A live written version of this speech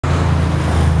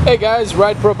Hey guys,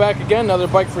 Ride Pro back again, another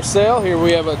bike for sale. Here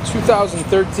we have a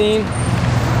 2013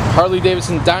 Harley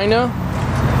Davidson Dyna.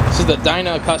 This is the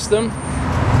Dyna Custom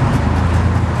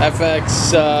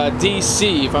FX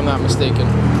DC, if I'm not mistaken.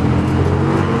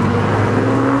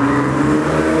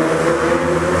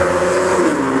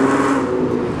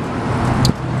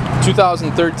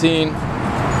 (2013)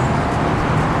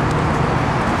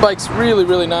 Bike's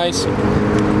really nice.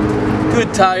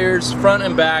 Good tires, front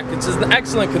and back. It's in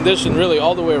excellent condition, really,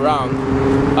 all the way around.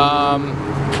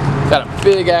 Got a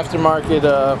big aftermarket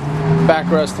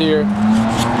backrest here.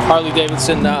 Harley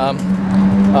Davidson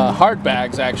hard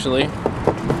bags, actually.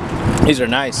 These are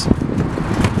nice.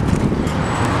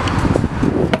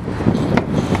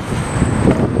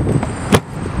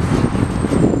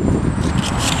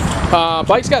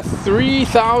 Bike's got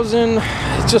 3,000,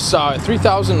 just saw it,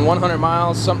 3,100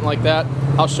 miles, something like that.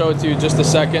 I'll show it to you in just a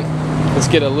second. Let's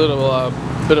get a little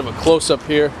bit of a close-up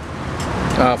here.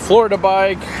 Florida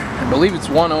bike, I believe it's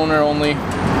one owner only.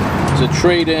 It's a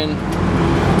trade-in.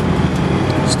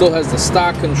 Still has the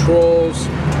stock controls,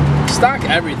 stock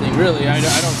everything really. I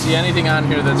don't see anything on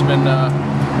here that's been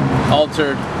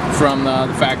altered from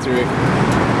the factory.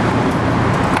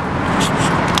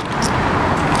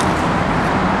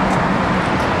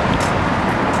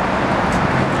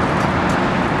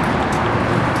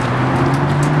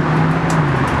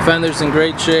 Fender's in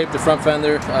great shape, the front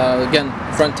fender, again,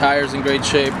 front tires in great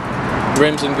shape,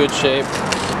 rims in good shape.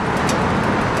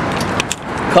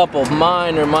 Couple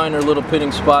minor little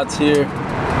pitting spots here,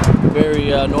 very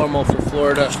normal for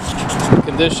Florida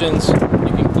conditions.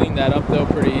 You can clean that up though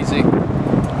pretty easy.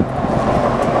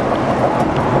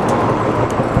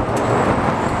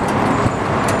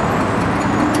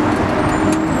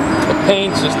 The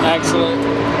paint's just excellent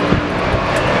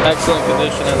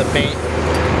condition on the paint.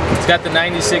 It's got the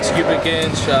 96 cubic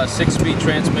inch, 6-speed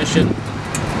transmission.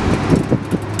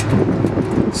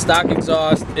 Stock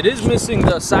exhaust. It is missing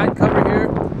the side cover here.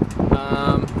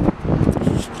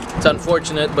 It's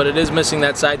unfortunate, but it is missing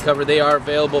that side cover. They are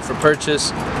available for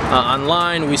purchase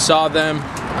online. We saw them.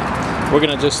 We're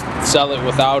gonna just sell it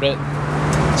without it.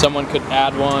 Someone could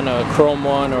add one, a chrome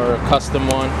one or a custom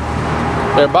one.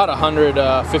 They're about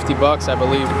 150 bucks, I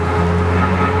believe.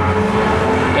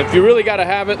 If you really gotta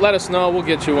have it, let us know. We'll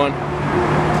get you one.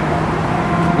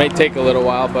 May take a little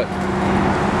while, but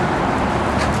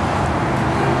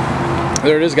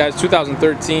there it is, guys.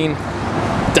 2013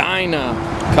 Dyna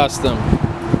Custom.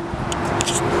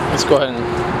 Let's go ahead and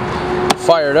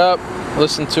fire it up.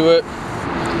 Listen to it.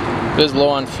 It is low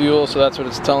on fuel, so that's what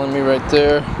it's telling me right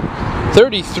there.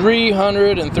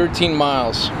 3,313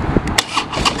 miles.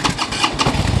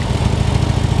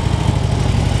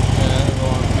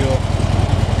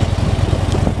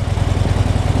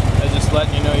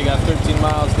 Letting you know you got 13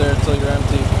 miles there until you're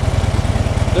empty.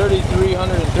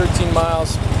 3,313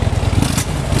 miles.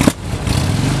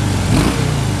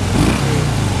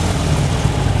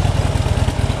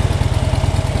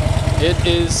 It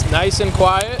is nice and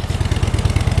quiet,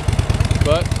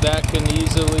 but that can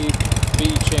easily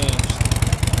be changed.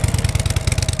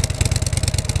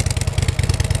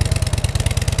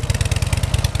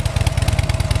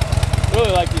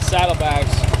 Really like these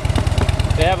saddlebags.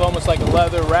 They have almost like a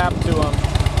leather wrap to them,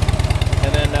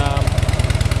 and then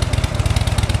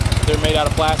they're made out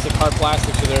of plastic, hard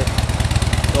plastic, so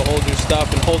they'll hold your stuff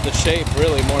and hold the shape,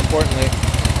 really, more importantly.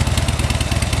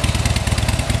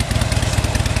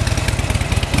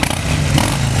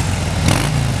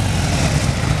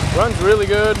 Runs really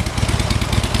good,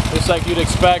 just like you'd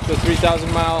expect a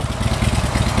 3,000 mile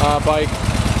bike.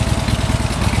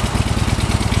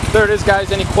 There it is,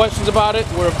 guys. Any questions about it?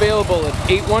 We're available at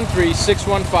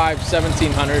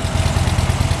 813-615-1700.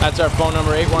 That's our phone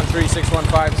number,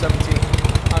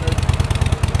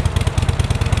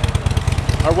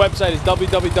 813-615-1700. Our website is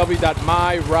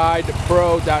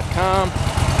www.myridepro.com.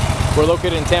 We're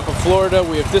located in Tampa, Florida.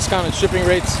 We have discounted shipping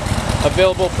rates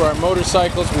available for our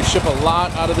motorcycles. We ship a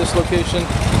lot out of this location.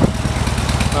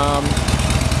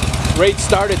 Rates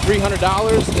start at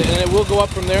 $300, and it will go up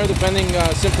from there depending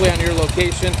simply on your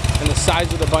location and the size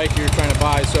of the bike you're trying to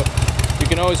buy. So you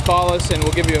can always call us and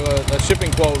we'll give you a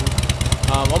shipping quote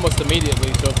almost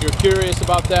immediately. So if you're curious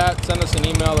about that, send us an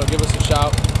email or give us a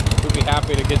shout. We'd be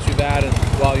happy to get you that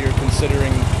while you're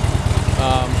considering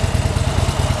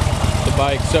the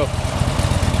bike. So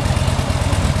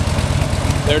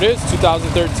there it is,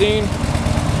 2013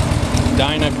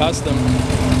 Dyna Custom.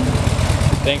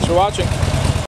 Thanks for watching.